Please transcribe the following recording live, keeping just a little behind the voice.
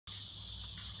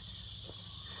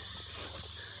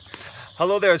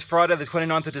Hello there, it's Friday the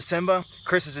 29th of December.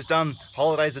 Christmas is done,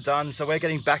 holidays are done, so we're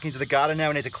getting back into the garden now.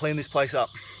 We need to clean this place up.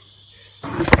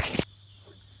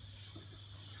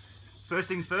 First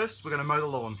things first, we're going to mow the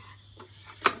lawn.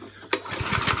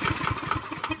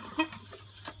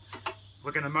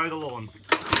 We're going to mow the lawn.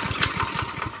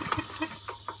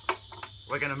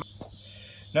 We're going to...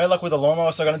 No luck with the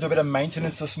lawnmower, so I'm going to do a bit of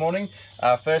maintenance this morning.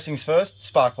 First things first,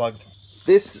 spark plug.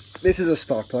 This is a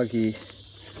spark plug here.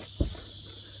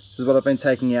 This is what I've been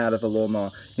taking out of the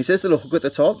lawnmower. It says little hook at the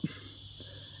top.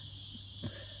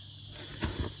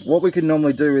 What we can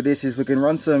normally do with this is we can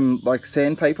run some like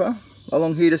sandpaper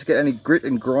along here just to get any grit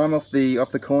and grime off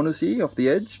the corners here, off the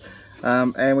edge.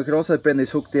 And we can also bend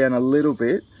this hook down a little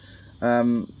bit.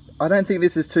 I don't think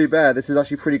this is too bad. This is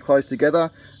actually pretty close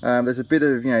together. There's a bit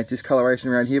of discoloration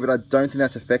around here, but I don't think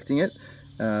that's affecting it.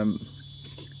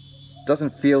 Doesn't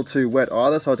feel too wet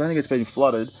either, so I don't think it's been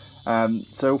flooded.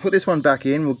 So we'll put this one back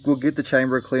in. We'll give the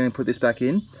chamber a clean and put this back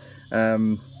in.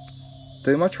 Then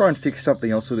we might try and fix something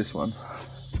else with this one.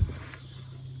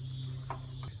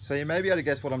 So you may be able to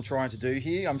guess what I'm trying to do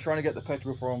here. I'm trying to get the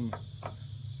petrol from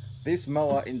this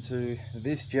mower into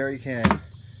this jerry can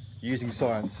using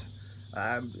science.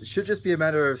 It should just be a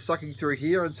matter of sucking through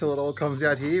here until it all comes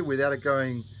out here without it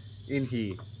going in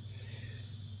here.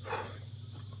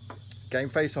 Game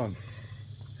face on.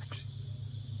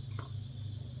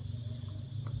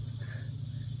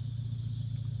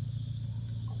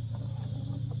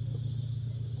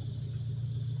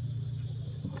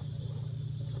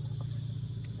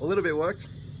 A little bit worked.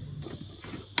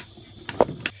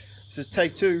 This is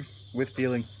take two with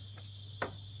feeling.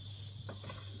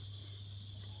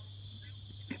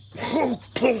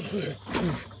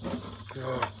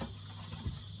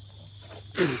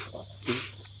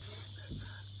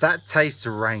 That tastes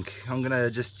rank. I'm gonna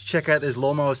just check out this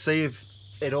lawnmower, see if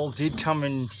it all did come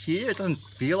in here. It doesn't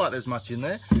feel like there's much in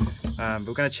there, but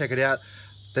we're gonna check it out,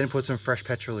 then put some fresh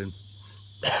petrol in.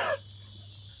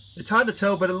 It's hard to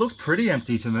tell, but it looks pretty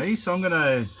empty to me, so I'm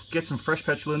gonna get some fresh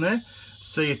petrol in there,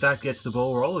 see if that gets the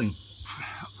ball rolling.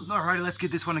 Alrighty, let's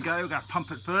give this one a go. We're gonna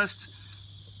pump it first,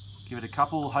 give it a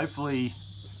couple, hopefully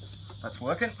that's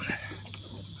working.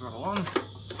 Throttle on.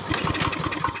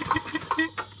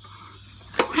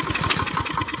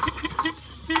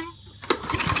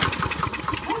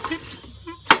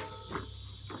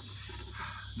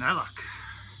 No luck.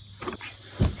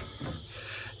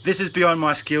 This is beyond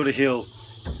my skill to heal.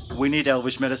 We need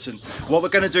Elvish medicine. What we're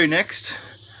going to do next,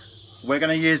 we're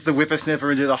going to use the whippersnipper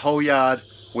and do the whole yard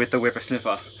with the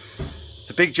whippersnipper.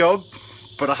 It's a big job,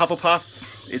 but a Hufflepuff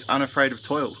is unafraid of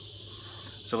toil.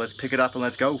 So let's pick it up and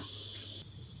let's go.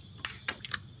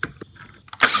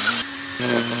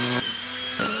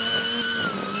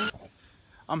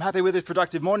 I'm happy with this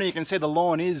productive morning. You can see the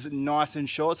lawn is nice and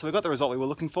short, so we got the result we were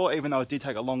looking for, even though it did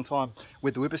take a long time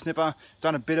with the whippersnipper.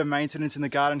 Done a bit of maintenance in the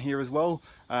garden here as well.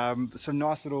 Some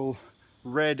nice little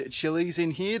red chilies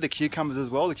in here, the cucumbers as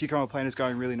well. The cucumber plant is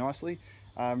going really nicely.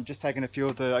 Just taking a few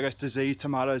of the, I guess, diseased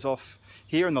tomatoes off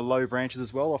here and the low branches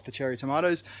as well, off the cherry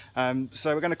tomatoes.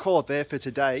 So we're going to call it there for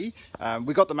today.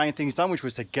 We got the main things done, which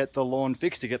was to get the lawn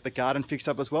fixed, to get the garden fixed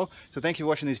up as well. So thank you for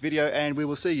watching this video, and we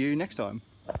will see you next time.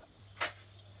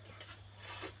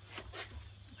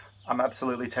 I'm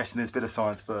absolutely testing this bit of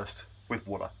science first with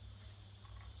water.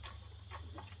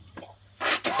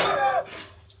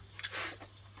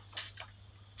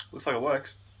 Looks like it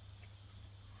works.